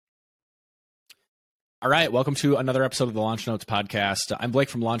All right, welcome to another episode of the Launch Notes podcast. I'm Blake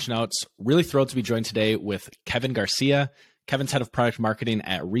from Launch Notes. Really thrilled to be joined today with Kevin Garcia. Kevin's head of product marketing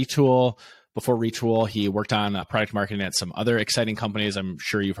at Retool. Before Retool, he worked on product marketing at some other exciting companies I'm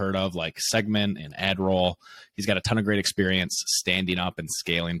sure you've heard of, like Segment and AdRoll. He's got a ton of great experience standing up and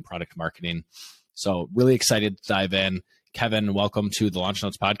scaling product marketing. So really excited to dive in. Kevin, welcome to the Launch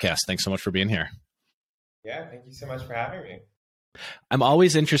Notes podcast. Thanks so much for being here. Yeah, thank you so much for having me. I'm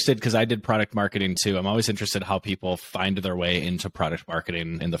always interested, because I did product marketing too. I'm always interested how people find their way into product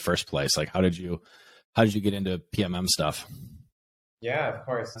marketing in the first place. Like, how did you get into PMM stuff? Yeah, of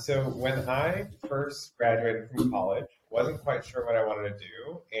course. So when I first graduated from college, wasn't quite sure what I wanted to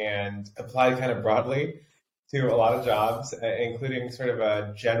do and applied kind of broadly to a lot of jobs, including sort of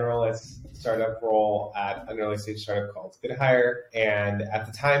a generalist startup role at an early stage startup called GoodHire. And at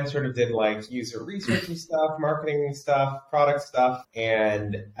the time sort of did like user research stuff, marketing stuff, product stuff.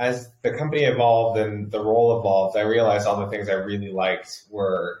 And as the company evolved and the role evolved, I realized all the things I really liked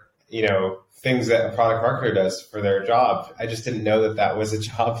were, things that a product marketer does for their job. I just didn't know that that was a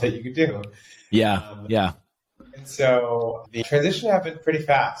job that you could do. Yeah. And so the transition happened pretty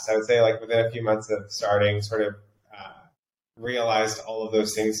fast. I would say like within a few months of starting, sort of realized all of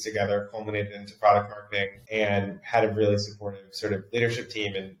those things together, culminated into product marketing, and had a really supportive sort of leadership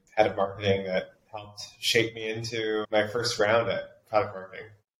team and head of marketing that helped shape me into my first round at product marketing.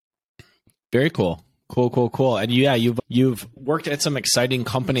 Very cool. Cool. And yeah, you've worked at some exciting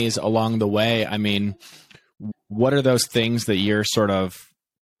companies along the way. I mean, what are those things that you're sort of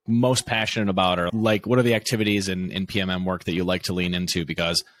most passionate about, or like what are the activities in PMM work that you like to lean into?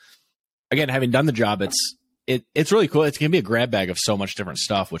 Because again, having done the job, it's really cool. It can be a grab bag of so much different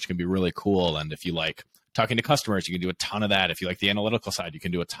stuff, which can be really cool. And if you like talking to customers, you can do a ton of that. If you like the analytical side, you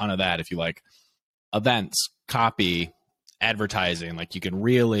can do a ton of that. If you like events, copy, advertising, like you can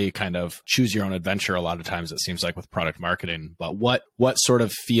really kind of choose your own adventure a lot of times, it seems like, with product marketing. But what sort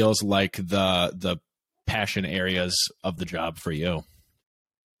of feels like the passion areas of the job for you?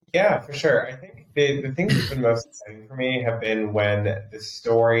 Yeah, for sure. I think the things that have been most exciting for me have been when the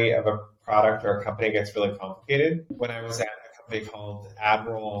story of a product or a company gets really complicated. When I was at a company called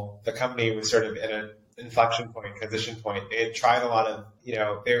AdRoll, the company was sort of at an inflection point, transition point. They had tried a lot of,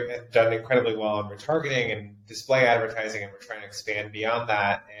 they had done incredibly well in retargeting and display advertising, and were trying to expand beyond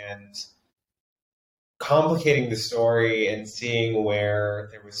that. And complicating the story and seeing where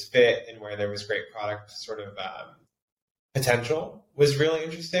there was fit and where there was great product sort of potential was really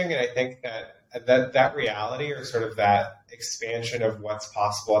interesting. And I think that reality, or sort of that expansion of what's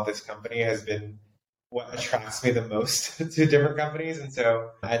possible at this company, has been what attracts me the most to different companies. And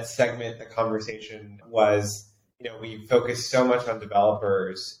so at Segment, the conversation was, we focus so much on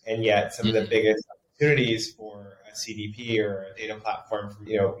developers, and yet some of the biggest opportunities for a CDP or a data platform from,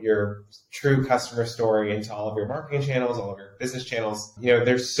 your true customer story into all of your marketing channels, all of your business channels,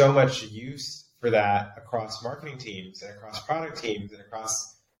 there's so much use for that across marketing teams and across product teams and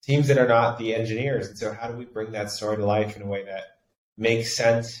across teams that are not the engineers. And so how do we bring that story to life in a way that makes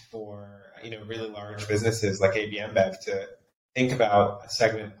sense for, really large businesses like AB InBev to think about a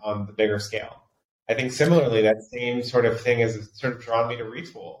segment on the bigger scale? I think similarly, that same sort of thing has sort of drawn me to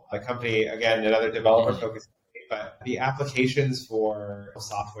Retool, a company, again, another developer-focused company, but the applications for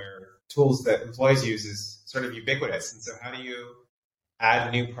software tools that employees use is sort of ubiquitous. And so how do you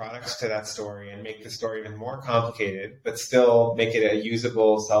add new products to that story and make the story even more complicated, but still make it a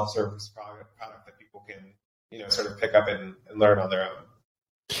usable self-service product that people can, sort of pick up and learn on their own?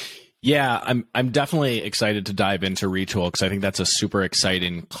 Yeah, I'm definitely excited to dive into Retool, because I think that's a super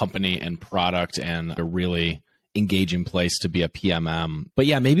exciting company and product, and a really engaging place to be a PMM. But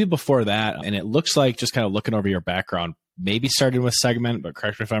yeah, maybe before that, and it looks like, just kind of looking over your background, maybe started with Segment, but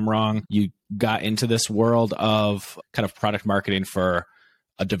correct me if I'm wrong, you got into this world of kind of product marketing for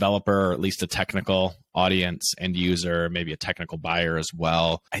a developer, or at least a technical audience, end user, maybe a technical buyer as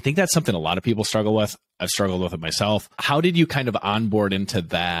well. I think that's something a lot of people struggle with. I've struggled with it myself. How did you kind of onboard into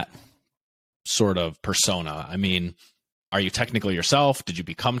that sort of persona? I mean, are you technical yourself? Did you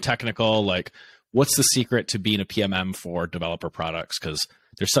become technical? Like, what's the secret to being a PMM for developer products? Because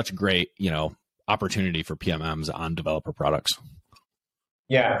there's such great, opportunity for PMMs on developer products.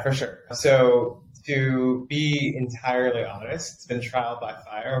 Yeah, for sure. So to be entirely honest, it's been trial by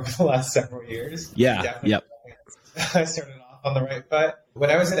fire over the last several years. Yeah. Yep. I started off on the right foot. When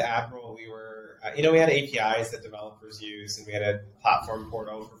I was at AdRoll, we were, we had APIs that developers use, and we had a platform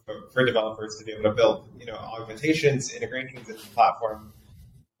portal for developers to be able to build, augmentations, integrations into the platform.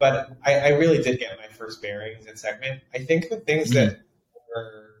 But I really did get my first bearings in Segment. I think the things that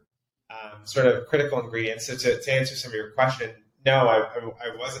were sort of critical ingredients, so to answer some of your question, no,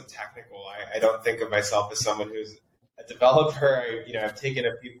 I wasn't technical. I don't think of myself as someone who's a developer. I've taken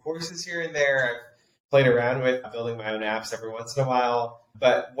a few courses here and there. I've played around with building my own apps every once in a while.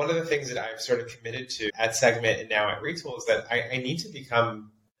 But one of the things that I've sort of committed to at Segment and now at Retool is that I need to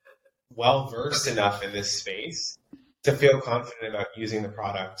become well-versed enough in this space to feel confident about using the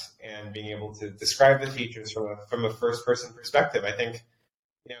product and being able to describe the features from a first-person perspective. I think,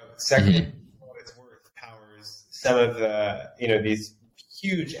 Segment, for what it's worth, powers some of the, these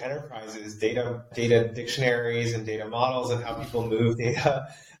huge enterprises, data dictionaries and data models, and how people move data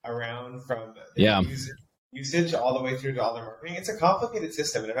around from user usage all the way through to all their marketing. It's a complicated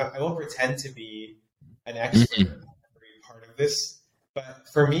system, and I won't pretend to be an expert in every part of this. But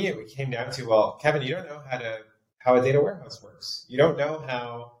for me, it came down to, well, Kevin, you don't know how a data warehouse works. You don't know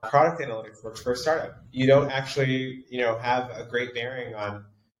how product analytics works for a startup. You don't actually, have a great bearing on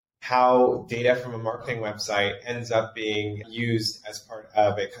how data from a marketing website ends up being used as part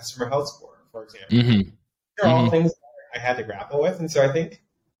of a customer health score, for example. These are all things that I had to grapple with. And so I think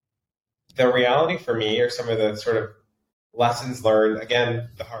the reality for me are some of the sort of lessons learned, again,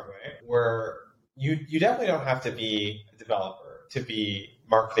 the hard way, where you definitely don't have to be a developer to be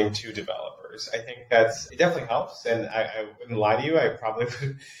marketing to developers. I think it definitely helps. And I wouldn't lie to you. I probably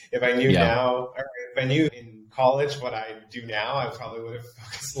would, if I knew now, or if I knew in college what I do now, I probably would have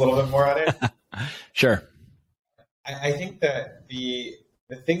focused a little bit more on it. Sure. I think that the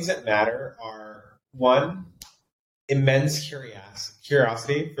things that matter are, one, immense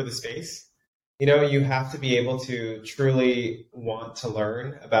curiosity for the space. You have to be able to truly want to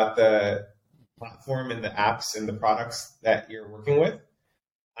learn about the platform and the apps and the products that you're working with.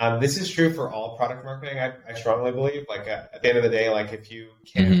 This is true for all product marketing. I strongly believe, at the end of the day, if you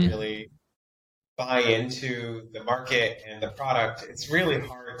can't really buy into the market and the product, it's really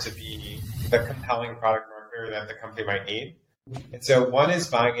hard to be the compelling product marketer that the company might need. And so one is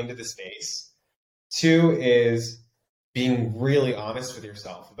buying into the space. Two is being really honest with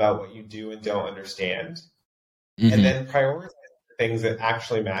yourself about what you do and don't understand. And then prioritize the things that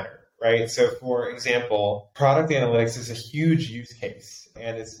actually matter. Right. So, for example, product analytics is a huge use case,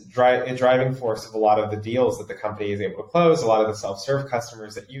 and it's a driving force of a lot of the deals that the company is able to close, a lot of the self-serve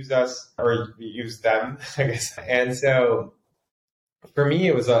customers that use us or use them, I guess. And so for me,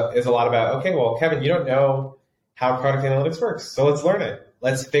 it was a lot about, okay, well, Kevin, you don't know how product analytics works. So let's learn it.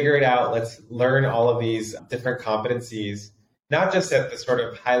 Let's figure it out. Let's learn all of these different competencies, not just at the sort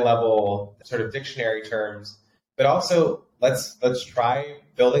of high level sort of dictionary terms, but also let's try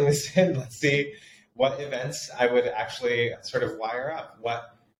building this in. Let's see what events I would actually sort of wire up,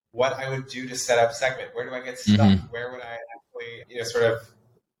 what I would do to set up Segment. Where do I get stuck? Where would I actually, sort of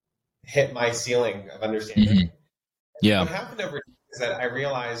hit my ceiling of understanding? What happened over time is that I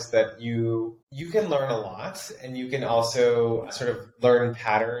realized that you can learn a lot, and you can also sort of learn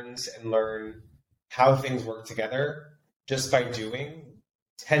patterns and learn how things work together just by doing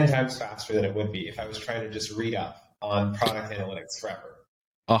 10 times faster than it would be if I was trying to just read up on product analytics forever.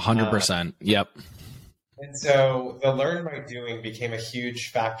 100%. Yep. And so the learn by doing became a huge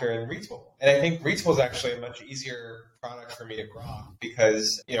factor in Retool. And I think Retool is actually a much easier product for me to grok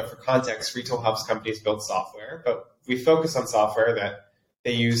because, for context, Retool helps companies build software, but we focus on software that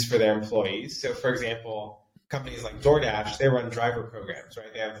they use for their employees. So, for example, companies like DoorDash, they run driver programs,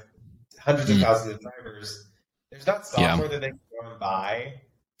 right? They have hundreds of thousands of drivers. There's not software that they can go and buy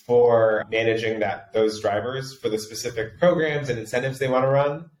for managing those drivers for the specific programs and incentives they want to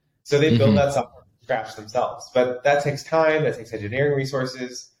run. So they build that software from scratch themselves. But that takes time, that takes engineering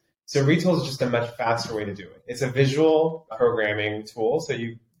resources. So Retool is just a much faster way to do it. It's a visual programming tool. So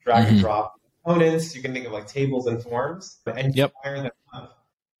you drag and drop components. You can think of like tables and forms, and you fire them up.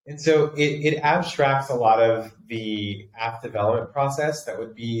 And so it abstracts a lot of the app development process that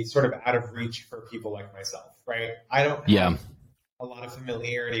would be sort of out of reach for people like myself, right? I don't have a lot of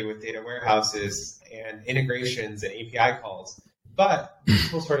familiarity with data warehouses and integrations and API calls, but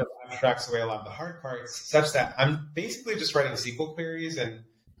Retool sort of abstracts away a lot of the hard parts such that I'm basically just writing SQL queries and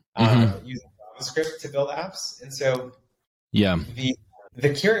using JavaScript to build apps. And so the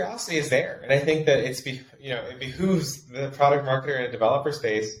curiosity is there. And I think that it behooves the product marketer in a developer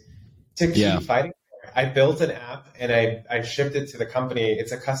space to keep fighting for it. I built an app and I shipped it to the company.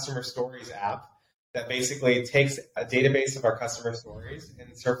 It's a customer stories app that basically takes a database of our customer stories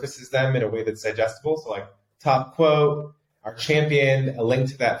and surfaces them in a way that's digestible. So like top quote, our champion, a link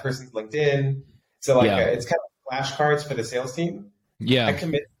to that person's LinkedIn. So it's kind of flashcards for the sales team. Yeah. I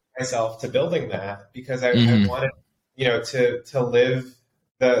committed myself to building that because I wanted, to live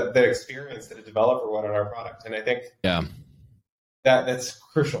the experience that a developer would on our product. And I think that's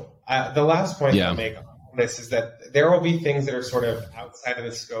crucial. The last point I'll make on this is that there will be things that are sort of outside of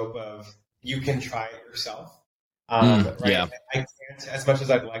the scope of you can try it yourself. Right? Yeah. I can't, as much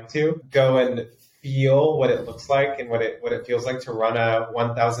as I'd like to, go and feel what it looks like and what it feels like to run a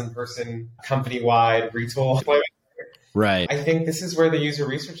 1,000 person company-wide Retool deployment. Right. I think this is where the user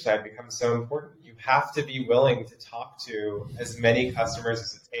research side becomes so important. You have to be willing to talk to as many customers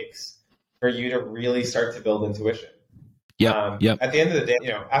as it takes for you to really start to build intuition. Yep. At the end of the day,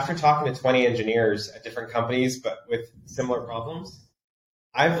 after talking to 20 engineers at different companies, but with similar problems,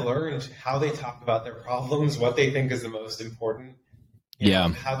 I've learned how they talk about their problems, what they think is the most important,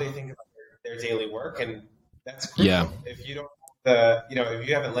 how they think about their daily work, and that's crucial. Yeah. If you don't, if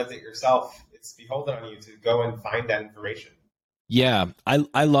you haven't lived it yourself, it's beholden on you to go and find that information. Yeah,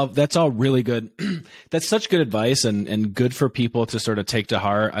 I love, that's all really good. That's such good advice and good for people to sort of take to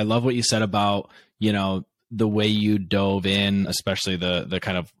heart. I love what you said about, the way you dove in, especially the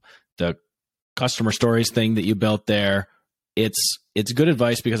kind of the customer stories thing that you built there. It's good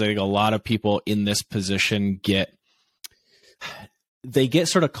advice because I think a lot of people in this position get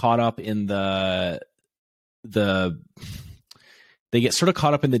sort of caught up in the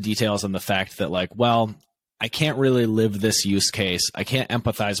details and the fact that like, well, I can't really live this use case. I can't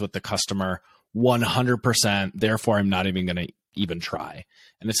empathize with the customer 100%. Therefore, I'm not even going to even try.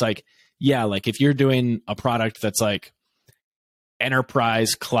 And it's like, yeah, like if you're doing a product that's like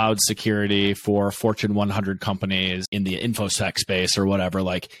enterprise cloud security for Fortune 100 companies in the InfoSec space or whatever,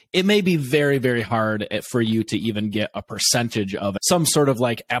 like it may be very, very hard for you to even get a percentage of some sort of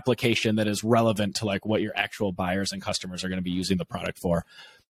like application that is relevant to like what your actual buyers and customers are going to be using the product for.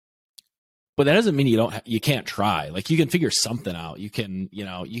 But that doesn't mean you can't try. Like you can figure something out. You can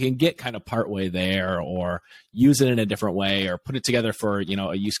get kind of partway there or use it in a different way or put it together for,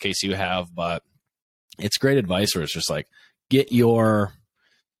 a use case you have. But it's great advice where it's just like, get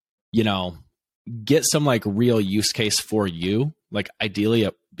some like real use case for you. Like ideally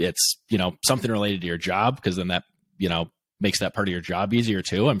it's, something related to your job, because then that, makes that part of your job easier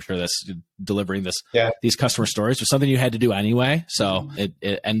too. I'm sure that's delivering these customer stories was something you had to do anyway. So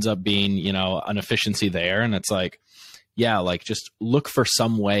it ends up being, an efficiency there. And it's like, yeah, like just look for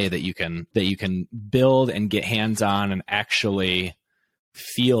some way that you can build and get hands on and actually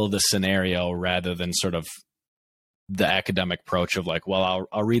feel the scenario rather than sort of the academic approach of like, well,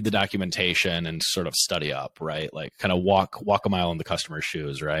 I'll read the documentation and sort of study up, right? Like kind of walk a mile in the customer's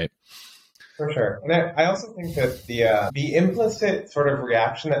shoes, right? For sure. And I also think that the implicit sort of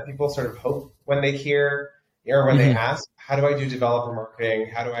reaction that people sort of hope when they hear or when they ask, how do I do developer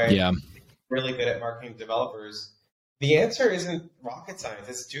marketing? How do I be really good at marketing developers? The answer isn't rocket science.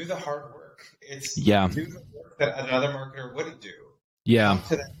 It's do the hard work. It's do the work that another marketer wouldn't do. Talk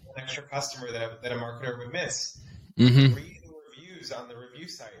to that extra customer that a marketer would miss. Read the reviews on the review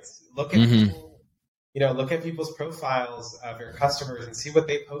sites. Look at people. Look at people's profiles of your customers and see what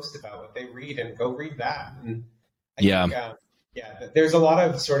they post about, what they read, and go read that. And I think, there's a lot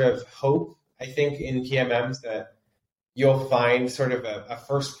of sort of hope, I think, in PMMs that you'll find sort of a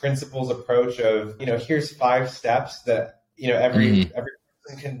first principles approach of, here's 5 steps that, every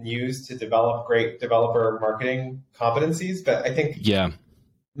person can use to develop great developer marketing competencies. But I think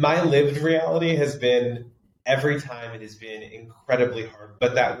my lived reality has been every time it has been incredibly hard,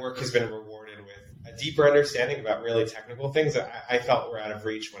 but that work has been rewarded with a deeper understanding about really technical things that I felt were out of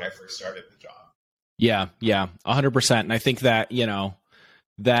reach when I first started the job. Yeah, 100%. And I think that,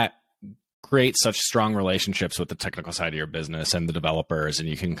 that creates such strong relationships with the technical side of your business and the developers, and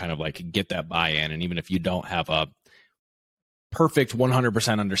you can kind of like get that buy-in. And even if you don't have a perfect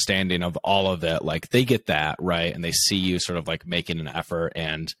 100% understanding of all of it, like they get that, right? And they see you sort of like making an effort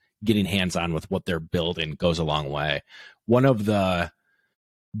and getting hands-on with what they're building goes a long way. One of the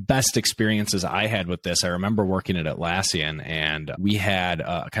best experiences I had with this, I remember working at Atlassian, and we had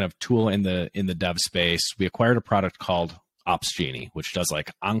a kind of tool in the dev space. We acquired a product called OpsGenie, which does like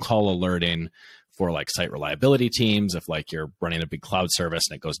on-call alerting for like site reliability teams. If like you're running a big cloud service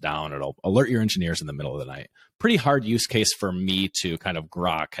and it goes down, it'll alert your engineers in the middle of the night. Pretty hard use case for me to kind of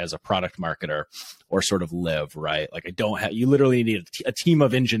grok as a product marketer or sort of live, right? Like you literally need a team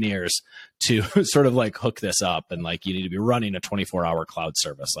of engineers to sort of like hook this up, and like you need to be running a 24-hour cloud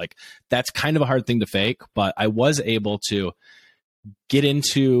service. Like that's kind of a hard thing to fake, but I was able to get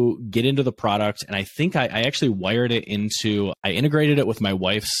into the product. And I think I actually wired it I integrated it with my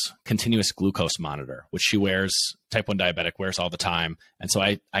wife's continuous glucose monitor, which she wears, type 1 diabetic, wears all the time. And so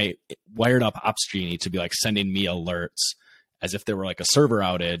I wired up OpsGenie to be like sending me alerts as if there were like a server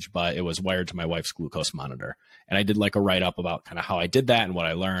outage, but it was wired to my wife's glucose monitor. And I did like a write-up about kind of how I did that and what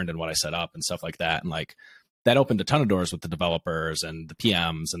I learned and what I set up and stuff like that. And like that opened a ton of doors with the developers and the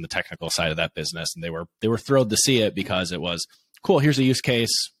PMs and the technical side of that business. And they were thrilled to see it because it was cool. Here's a use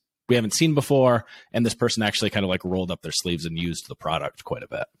case we haven't seen before. And this person actually kind of like rolled up their sleeves and used the product quite a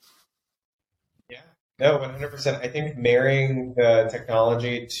bit. Yeah, no, 100%. I think marrying the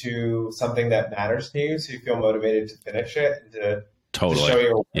technology to something that matters to you, so you feel motivated to finish it and to show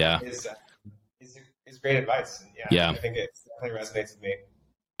your work is great advice. And I think it definitely resonates with me.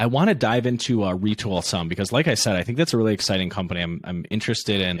 I want to dive into Retool some because, like I said, I think that's a really exciting company. I'm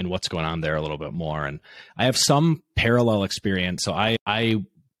interested in what's going on there a little bit more, and I have some parallel experience. So I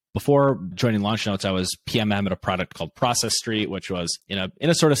before joining Launch Notes, I was PMM at a product called Process Street, which was in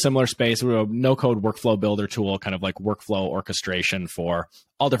a sort of similar space. We were a no-code workflow builder tool, kind of like workflow orchestration for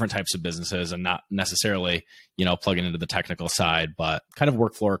all different types of businesses, and not necessarily plugging into the technical side, but kind of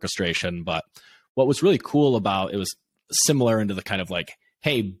workflow orchestration. But what was really cool about it was similar into the kind of like,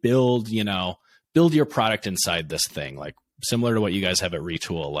 hey, build your product inside this thing, like similar to what you guys have at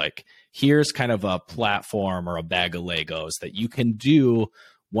Retool. Like, here's kind of a platform or a bag of Legos that you can do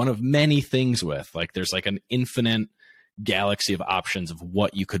one of many things with. Like, there's like an infinite galaxy of options of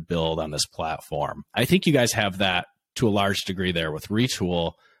what you could build on this platform. I think you guys have that to a large degree there with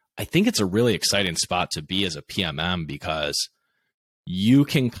Retool. I think it's a really exciting spot to be as a PMM because you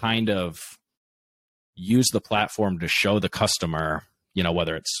can kind of use the platform to show the customer,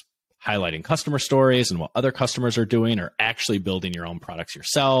 whether it's highlighting customer stories and what other customers are doing, or actually building your own products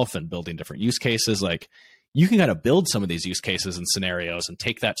yourself and building different use cases. Like, you can kind of build some of these use cases and scenarios and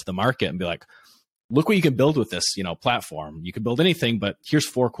take that to the market and be like, look what you can build with this, platform. You can build anything, but here's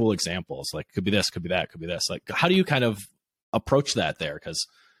 4 cool examples. Like, could be this, could be that, could be this. Like, how do you kind of approach that there? Because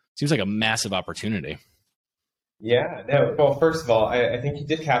it seems like a massive opportunity. Yeah, no. Well, first of all, I think you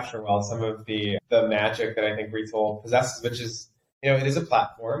did capture well some of the magic that I think Retool possesses, which is, it is a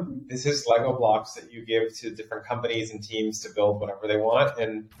platform. This is Lego blocks that you give to different companies and teams to build whatever they want.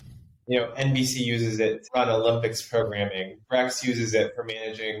 And, NBC uses it to run Olympics programming. Brex uses it for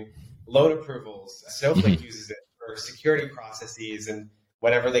managing loan approvals. Snowflake uses it for security processes. And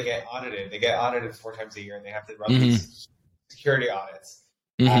whenever they get audited 4 times a year, and they have to run these security audits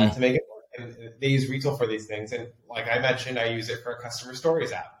to make it work. And they use Retool for these things. And like I mentioned, I use it for a customer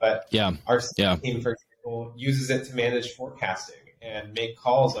stories app. But our team, for example, uses it to manage forecasting and make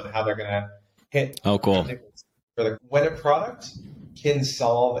calls on how they're going to hit. Oh, cool. When a product can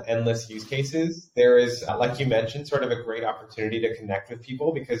solve endless use cases, there is, like you mentioned, sort of a great opportunity to connect with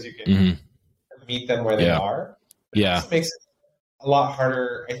people because you can meet them where they are. But it also makes it a lot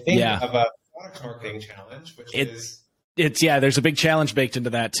harder, I think, of a product marketing challenge, which there's a big challenge baked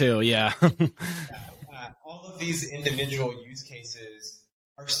into that too. All of these individual use cases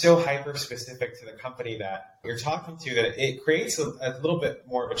are so hyper specific to the company that you're talking to that it creates a little bit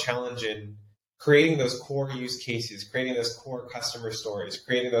more of a challenge in creating those core use cases, creating those core customer stories,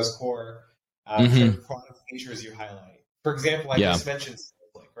 creating those core sort of product features you highlight. For example, I just mentioned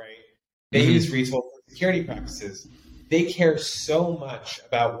Snowflake, right? They use Retool for security practices. They care so much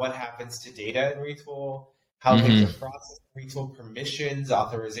about what happens to data in Retool, how things are processed in Retool, permissions,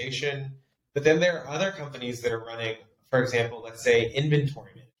 authorization. But then there are other companies that are running, for example, let's say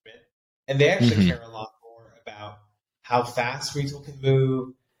inventory management, and they actually care a lot more about how fast Retool can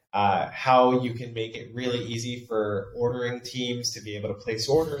move, how you can make it really easy for ordering teams to be able to place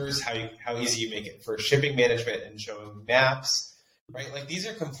orders, how easy you make it for shipping management and showing maps, right? Like, these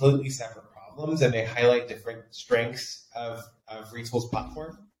are completely separate problems, and they highlight different strengths of Retool's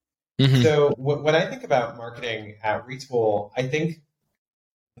platform. So when I think about marketing at Retool, I think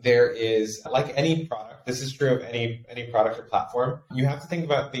there is, like any product, this is true of any product or platform, you have to think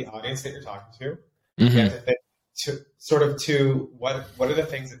about the audience that you're talking to. You have to think what are the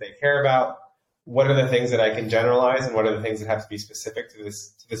things that they care about, what are the things that I can generalize, and what are the things that have to be specific to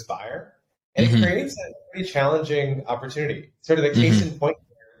this buyer. And it creates a pretty challenging opportunity. Sort of the case in point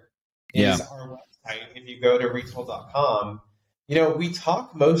here is our website. If you go to retool.com, we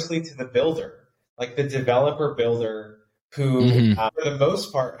talk mostly to the builder, like the developer builder who, for the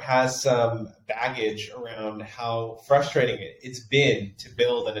most part, has some baggage around how frustrating it's been to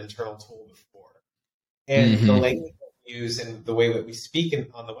build an internal tool before. And the language that we use and the way that we speak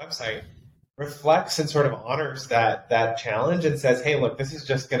on the website reflects and sort of honors that challenge and says, hey, look, this is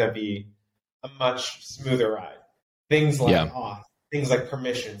just going to be a much smoother ride. Things like auth, things like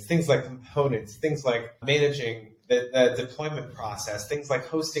permissions, things like components, things like managing the deployment process, things like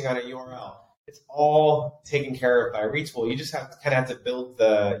hosting on a URL. It's all taken care of by Retool. You just have to build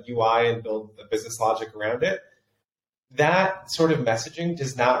the UI and build the business logic around it. That sort of messaging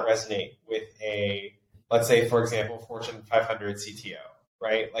does not resonate with let's say, for example, Fortune 500 CTO,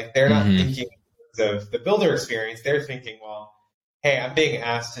 right? Like, they're not thinking terms of the builder experience, they're thinking, well, hey, I'm being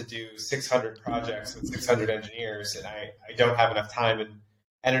asked to do 600 projects with 600 engineers, and I don't have enough time and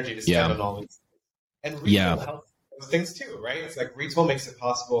energy to spend on all these. And Retool helps those things too, right? It's like Retool makes it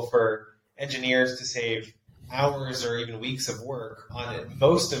possible for engineers to save hours or even weeks of work on it.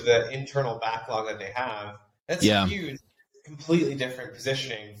 Most of the internal backlog that they have. That's huge, completely different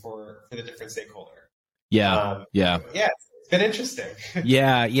positioning for the different stakeholder. It's been interesting.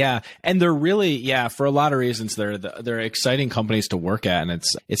 And they're really, for a lot of reasons, they're exciting companies to work at, and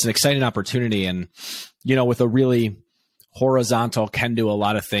it's an exciting opportunity. And with a really horizontal, can do a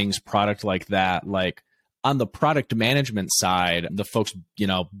lot of things product like that, like on the product management side, the folks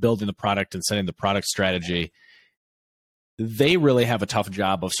building the product and setting the product strategy, they really have a tough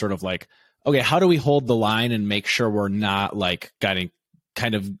job of sort of like, okay, how do we hold the line and make sure we're not like getting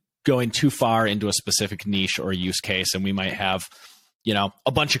kind of going too far into a specific niche or use case? And we might have,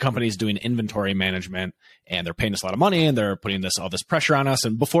 a bunch of companies doing inventory management, and they're paying us a lot of money, and they're putting all this pressure on us.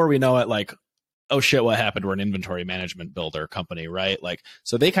 And before we know it, like, oh shit, what happened? We're an inventory management builder company, right? Like,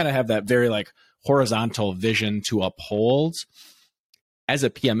 so they kind of have that very like horizontal vision to uphold. As a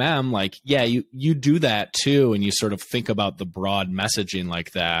PMM, like, you do that too. And you sort of think about the broad messaging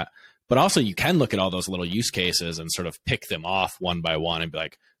like that, but also you can look at all those little use cases and sort of pick them off one by one and be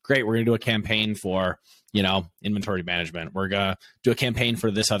like, great, we're going to do a campaign for, inventory management. We're going to do a campaign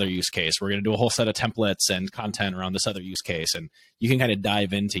for this other use case. We're going to do a whole set of templates and content around this other use case. And you can kind of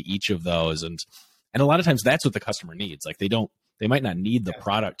dive into each of those. And a lot of times that's what the customer needs. Like they might not need the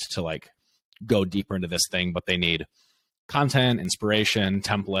product to like go deeper into this thing, but they need content, inspiration,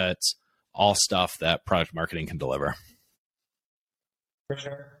 templates, all stuff that product marketing can deliver. For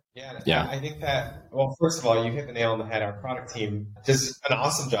sure. Yeah. I think that, well, first of all, you hit the nail on the head. Our product team does an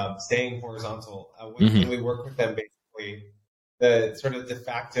awesome job staying horizontal. When we work with them, basically, the sort of de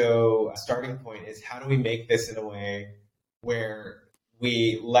facto starting point is how do we make this in a way where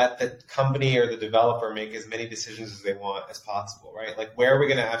we let the company or the developer make as many decisions as they want as possible, right? Like, where are we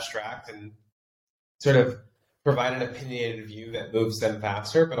going to abstract and sort of provide an opinionated view that moves them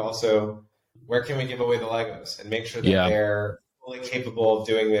faster, but also where can we give away the Legos and make sure that they're fully capable of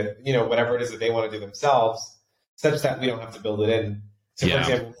doing it, whatever it is that they want to do themselves, such that we don't have to build it in. So, for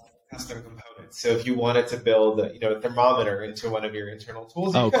example, custom components. So if you wanted to build, a thermometer into one of your internal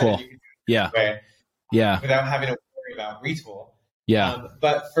tools, you could do it without having to worry about Retool.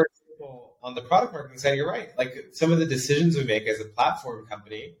 But for example, on the product marketing side, you're right. Like, some of the decisions we make as a platform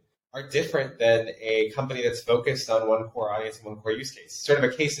company are different than a company that's focused on one core audience and one core use case. Sort of a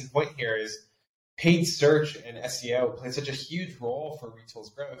case in point here is paid search and SEO play such a huge role for Retool's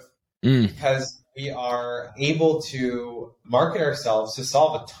growth because we are able to market ourselves to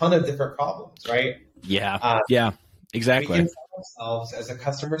solve a ton of different problems, right? Exactly. We can sell ourselves as a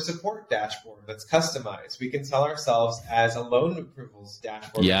customer support dashboard that's customized. We can sell ourselves as a loan approvals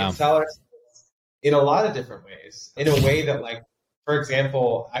dashboard. We can sell ourselves in a lot of different ways, in a way that, like, for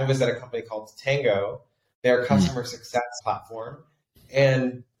example, I was at a company called Tango, their customer success platform,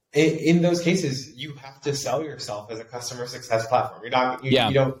 and in those cases, you have to sell yourself as a customer success platform. You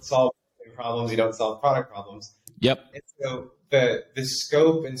don't solve problems, you don't solve product problems. And so the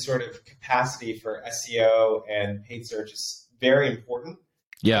scope and sort of capacity for SEO and paid search is very important.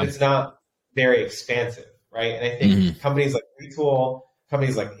 But it's not very expansive, right? And I think companies like Retool,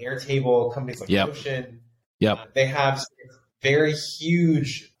 companies like Airtable, companies like Notion, they have sort of very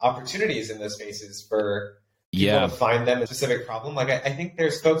huge opportunities in those spaces for people to find them a specific problem. Like, I think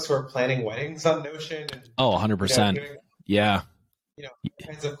there's folks who are planning weddings on Notion. And, 100%.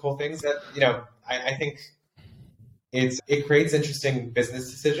 Kinds of cool things that, I think it creates interesting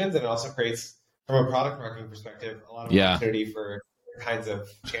business decisions, and it also creates, from a product marketing perspective, a lot of opportunity for kinds of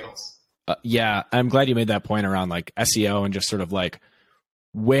channels. I'm glad you made that point around like SEO and just sort of like,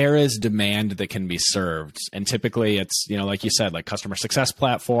 where is demand that can be served? And typically it's, like you said, like customer success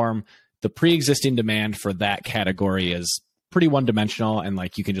platform, the pre-existing demand for that category is pretty one-dimensional, and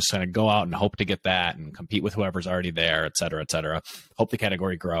like you can just kind of go out and hope to get that and compete with whoever's already there, et cetera, et cetera. Hope the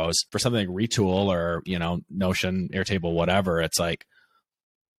category grows. For something like Retool or, Notion, Airtable, whatever, it's like,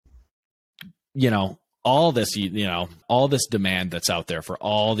 all this demand that's out there for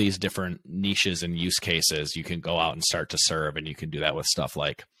all these different niches and use cases, you can go out and start to serve, and you can do that with stuff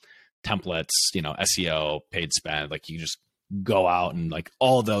like templates, SEO, paid spend. Like, you just go out and like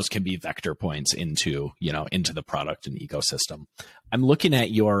all of those can be vector points into the product and ecosystem. I'm looking at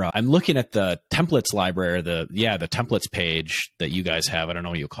the templates library, the templates page that you guys have. I don't know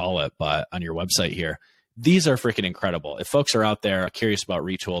what you call it, but on your website here, these are freaking incredible. If folks are out there curious about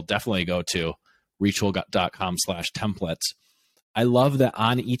Retool, definitely go to retool.com/templates. I love that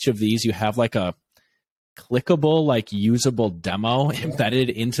on each of these, you have like a clickable, like usable demo embedded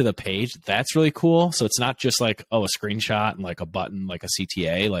into the page. That's really cool. So it's not just like, oh, a screenshot and like a button, like a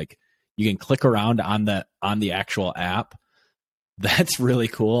CTA, like you can click around on the actual app. That's really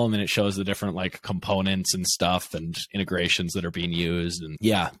cool. And then it shows the different like components and stuff and integrations that are being used. And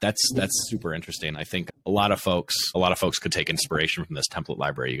yeah, that's super interesting. I think a lot of folks could take inspiration from this template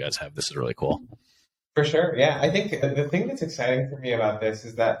library you guys have. This is really cool. For sure. Yeah. I think the thing that's exciting for me about this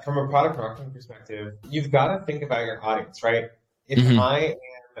is that from a product marketing perspective, you've got to think about your audience, right? If I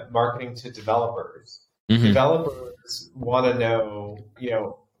am marketing to developers, developers want to know,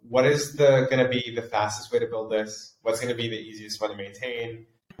 what is going to be the fastest way to build this? What's going to be the easiest one to maintain?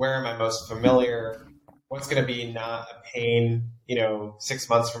 Where am I most familiar? What's going to be not a pain, 6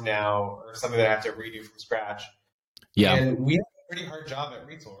 months from now, or something that I have to redo from scratch? Yeah. And we have a pretty hard job at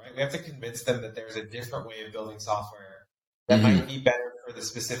Retool, right? We have to convince them that there's a different way of building software that might be better for the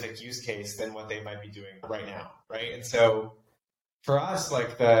specific use case than what they might be doing right now, right? And so for us,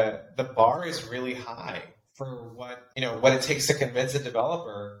 like the bar is really high for what it takes to convince a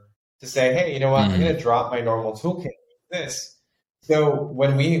developer to say, hey, you know what, I'm going to drop my normal toolkit this. So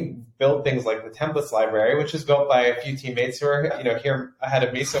when we build things like the templates library, which is built by a few teammates who are, here ahead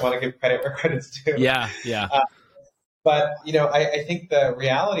of me, so I want to give credit where credit's due. Yeah. But, I think the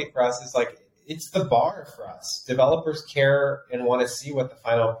reality for us is like, it's the bar for us. Developers care and want to see what the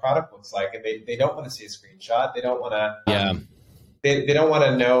final product looks like. And they don't want to see a screenshot. They don't want to, they don't want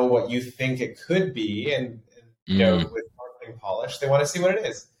to know what you think it could be. And with marketing polish, they want to see what it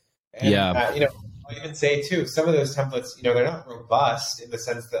is. And, I even say too, some of those templates, they're not robust in the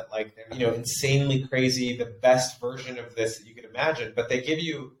sense that like, they're, insanely crazy, the best version of this that you could imagine, but they give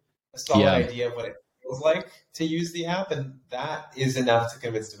you a solid idea of what it feels like to use the app. And that is enough to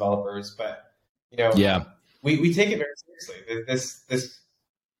convince developers. But, we take it very seriously. This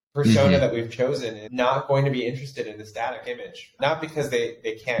persona that we've chosen is not going to be interested in a static image, not because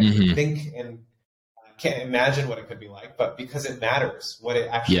they can't think and can't imagine what it could be like, but because it matters what it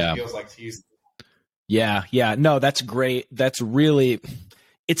actually feels like to use. Yeah. No, that's great.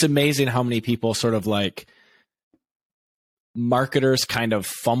 It's amazing how many people sort of like marketers kind of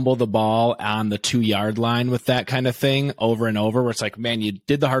fumble the ball on the 2-yard line with that kind of thing over and over, where it's like, man, you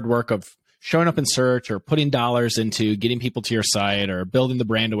did the hard work of showing up in search or putting dollars into getting people to your site or building the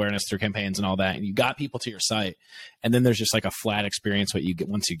brand awareness through campaigns and all that. And you got people to your site. And then there's just like a flat experience what you get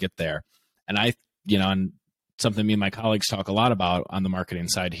once you get there. And and something me and my colleagues talk a lot about on the marketing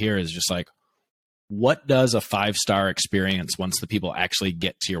side here is just like, what does a 5-star experience once the people actually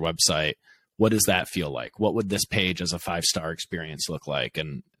get to your website? What does that feel like? What would this page as a 5-star experience look like?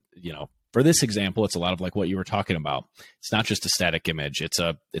 And, for this example, it's a lot of like what you were talking about. It's not just a static image. It's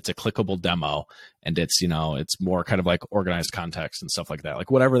a clickable demo, and it's more kind of like organized context and stuff like that. Like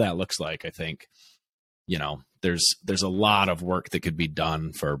whatever that looks like, I think, there's a lot of work that could be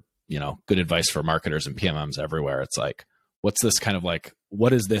done for, good advice for marketers and PMMs everywhere. It's like, what's this kind of like, what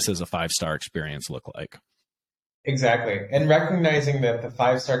does this as a 5-star experience look like? Exactly. And recognizing that the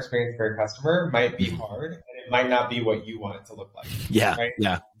 5-star experience for a customer might be hard and it might not be what you want it to look like. Yeah. Right?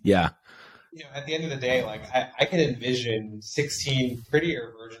 Yeah. At the end of the day, like I can envision 16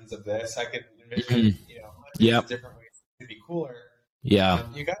 prettier versions of this. I could envision, different ways to be cooler. Yeah.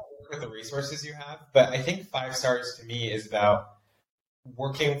 You got to work with the resources you have. But I think 5 stars to me is about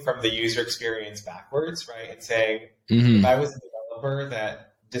working from the user experience backwards, right? And saying, if I was a developer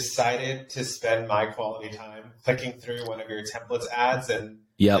that decided to spend my quality time clicking through one of your templates ads and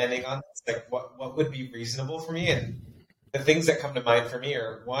landing on this, like what would be reasonable for me? And the things that come to mind for me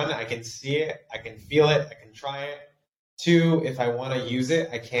are, 1, I can see it, I can feel it, I can try it. 2, if I want to use it,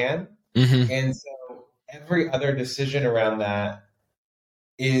 I can. And so every other decision around that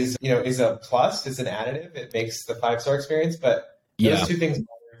is a plus, is an additive. It makes the 5-star experience, but those 2 things matter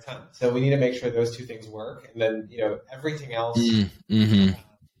a ton. So we need to make sure those 2 things work. And then, everything else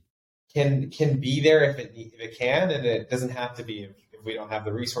can be there if it can, and it doesn't have to be if we don't have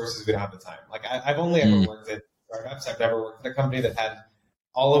the resources, we don't have the time. Like I've only ever worked at startups. I've never worked at a company that had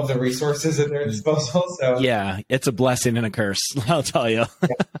all of the resources at their disposal. So yeah, it's a blessing and a curse, I'll tell you.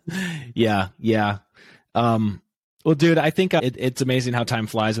 Yeah. Well, dude, I think it's amazing how time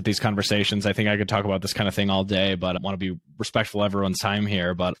flies with these conversations. I think I could talk about this kind of thing all day, but I want to be respectful of everyone's time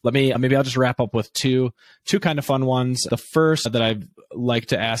here. But maybe I'll just wrap up with two kind of fun ones. The first that I've liked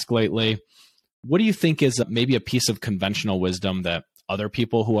to ask lately, what do you think is maybe a piece of conventional wisdom that other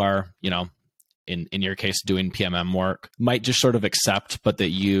people who are, in your case, doing PMM work might just sort of accept, but that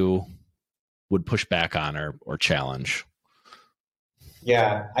you would push back on or challenge?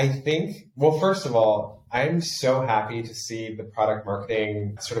 Yeah, I think, well, first of all, I'm so happy to see the product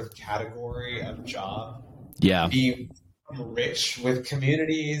marketing sort of category of job Yeah. be rich with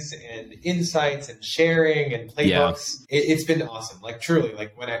communities and insights and sharing and Yeah. playbooks. It's been awesome. Like truly,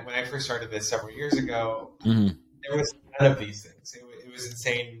 like when I first started this several years ago, Hmm. there was none of these things. It was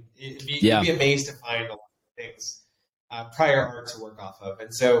insane. You'd Yeah. be amazed to find a lot of things, prior art to work off of.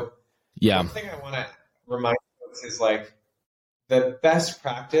 And so Yeah. one thing I want to remind folks is like the best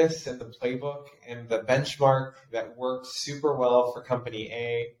practice and the playbook and the benchmark that worked super well for company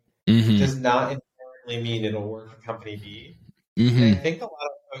A Hmm. does not inherently mean it'll work for company B. And I Hmm. think a lot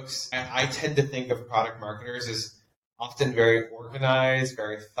of folks, I tend to think of product marketers as often very organized,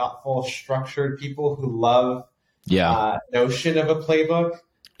 very thoughtful, structured people who love Yeah. notion of a playbook.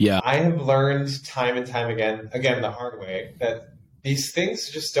 Yeah. I have learned time and time again the hard way, that these things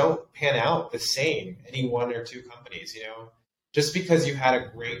just don't pan out the same any one or two companies. Just because you had a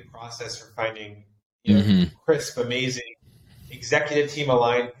great process for finding, Hmm. crisp, amazing executive team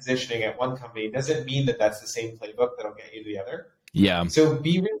aligned positioning at one company doesn't mean that that's the same playbook that'll get you to the other. Yeah. So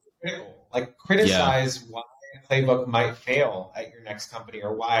be really critical. Like Yeah. criticize why a playbook might fail at your next company,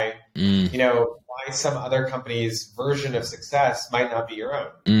 or why Mm. why some other company's version of success might not be your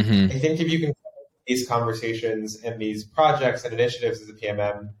own. Hmm. I think if you can these conversations and these projects and initiatives as a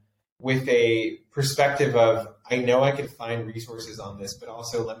PMM with a perspective of, I know I can find resources on this, but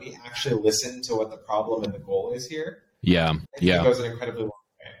also let me actually listen to what the problem and the goal is here. Yeah. I think it Yeah. goes an incredibly long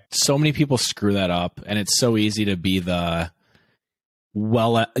way. So many people screw that up, and it's so easy to be the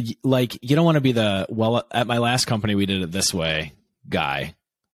like you don't want to be the at my last company we did it this way guy,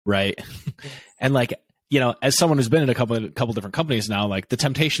 right? And like, as someone who's been in a couple different companies now, like the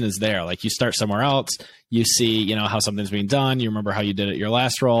temptation is there. Like you start somewhere else, you see, how something's being done, you remember how you did it your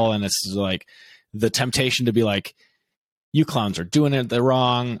last role, and it's like the temptation to be like, you clowns are doing it the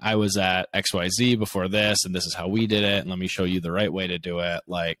wrong. I was at XYZ before this, and this is how we did it, and let me show you the right way to do it.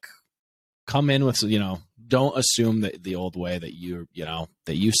 Like, come in with, don't assume that the old way that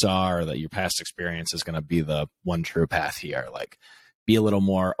that you saw or that your past experience is going to be the one true path here. Like, be a little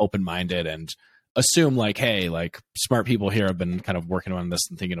more open-minded and assume like, hey, like smart people here have been kind of working on this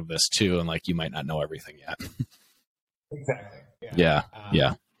and thinking of this too, and like you might not know everything yet. Exactly. Yeah. Yeah.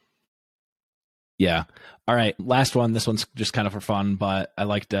 Yeah. Yeah. All right. Last one. This one's just kind of for fun, but I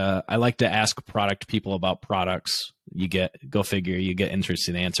like to ask product people about products. Go figure, you get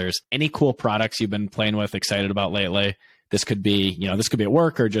interesting answers. Any cool products you've been playing with, excited about lately? This could be, this could be at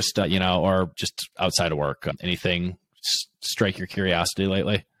work or just, or just outside of work. Anything strike your curiosity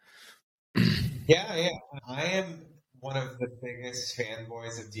lately? Yeah, yeah. I am one of the biggest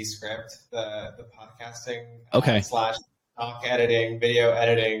fanboys of Descript, the podcasting Okay. slash talk editing, video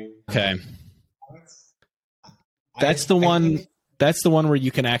editing. Okay. I, That's the I one. think That's the one where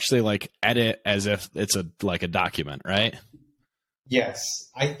you can actually like edit as if it's like a document, right? yes,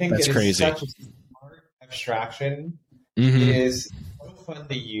 I think That's it is crazy. such a smart abstraction. It Mm-hmm. is so fun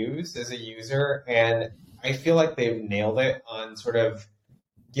to use as a user, and I feel like they've nailed it on sort of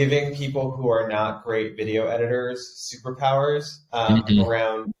giving people who are not great video editors superpowers Mm-hmm.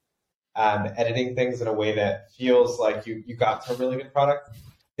 around editing things in a way that feels like you got to a really good product.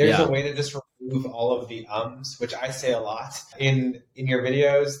 There's a Yeah. way to just remove all of the ums, which I say a lot in your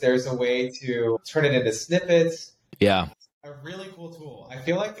videos. There's a way to turn it into snippets. Yeah. A really cool tool. I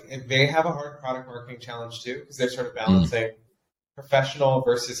feel like they have a hard product marketing challenge too, because they're sort of Mm. balancing professional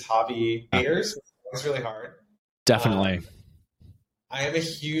versus hobby creators. It's really hard. Definitely. I am a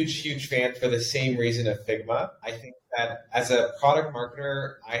huge, huge fan for the same reason of Figma. I think that as a product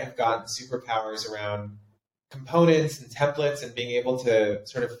marketer, I have gotten superpowers around components and templates and being able to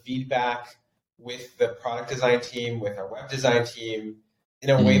sort of feedback with the product design team, with our web design team, in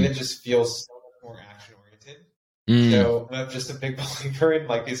a way Mm. that just feels so much more action oriented. Mm. So I'm just a big believer in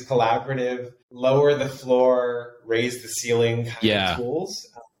like these collaborative, lower the floor, raise the ceiling kind Yeah. of tools.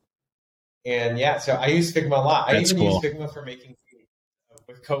 And yeah, so I use Figma a lot. I That's even cool. use Figma for making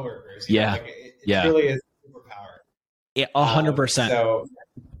with coworkers. Yeah. Like it Yeah. really is a superpower. 100%. So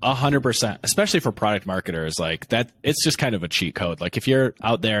 100%, especially for product marketers, like that, it's just kind of a cheat code. Like if you're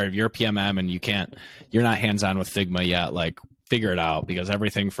out there, if you're a PMM and you're not hands-on with Figma yet, like figure it out, because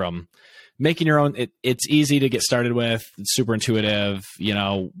everything from making your own, it's easy to get started with. It's super intuitive.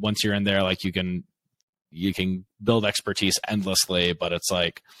 Once you're in there, like you can build expertise endlessly, but it's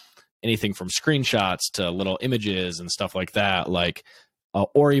like anything from screenshots to little images and stuff like that, like,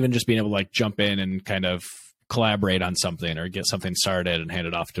 or even just being able to like jump in and kind of collaborate on something or get something started and hand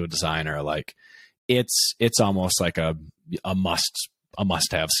it off to a designer. Like it's almost like a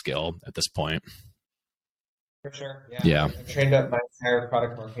must have skill at this point. For sure. Yeah. I trained up my entire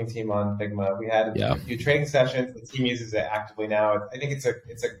product marketing team on Figma. We had Yeah. a few training sessions. The team uses it actively now. I think it's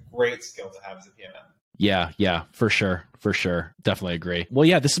a great skill to have as a PMM. Yeah, for sure. Definitely agree. Well,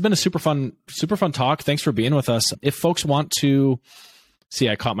 yeah, this has been a super fun talk. Thanks for being with us. If folks want to see,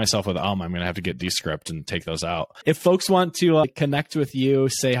 I caught myself with I'm going to have to get Descript and take those out. If folks want to connect with you,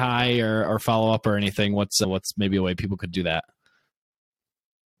 say hi or follow up or anything, what's maybe a way people could do that?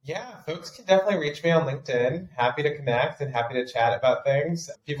 Yeah, folks can definitely reach me on LinkedIn. Happy to connect and happy to chat about things.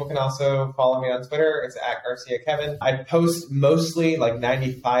 People can also follow me on Twitter. It's at Garcia Kevin. I post mostly like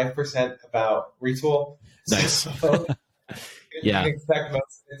 95% about Retool. Nice. So Yeah. You can expect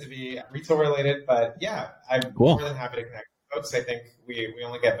most of it to be Retool related, but yeah, I'm more than happy to connect with folks. I think we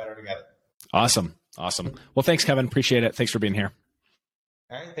only get better together. Awesome. Well, thanks, Kevin. Appreciate it. Thanks for being here.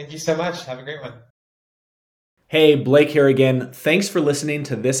 All right. Thank you so much. Have a great one. Hey, Blake here again. Thanks for listening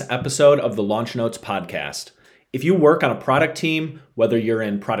to this episode of the Launch Notes podcast. If you work on a product team, whether you're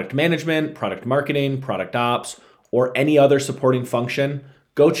in product management, product marketing, product ops, or any other supporting function,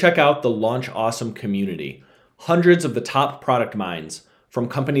 go check out the Launch Awesome community. Hundreds of the top product minds from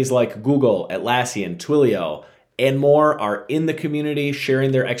companies like Google, Atlassian, Twilio, and more are in the community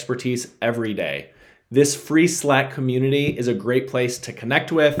sharing their expertise every day. This free Slack community is a great place to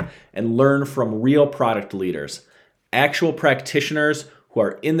connect with and learn from real product leaders, actual practitioners who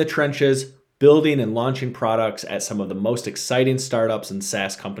are in the trenches building and launching products at some of the most exciting startups and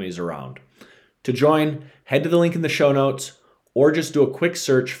SaaS companies around. To join, head to the link in the show notes or just do a quick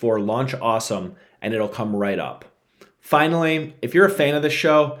search for Launch Awesome and it'll come right up. Finally, if you're a fan of this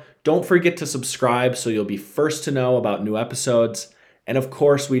show, don't forget to subscribe so you'll be first to know about new episodes. And of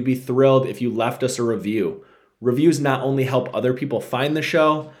course, we'd be thrilled if you left us a review. Reviews not only help other people find the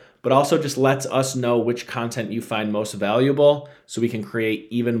show, but also just lets us know which content you find most valuable so we can create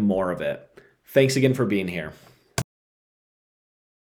even more of it. Thanks again for being here.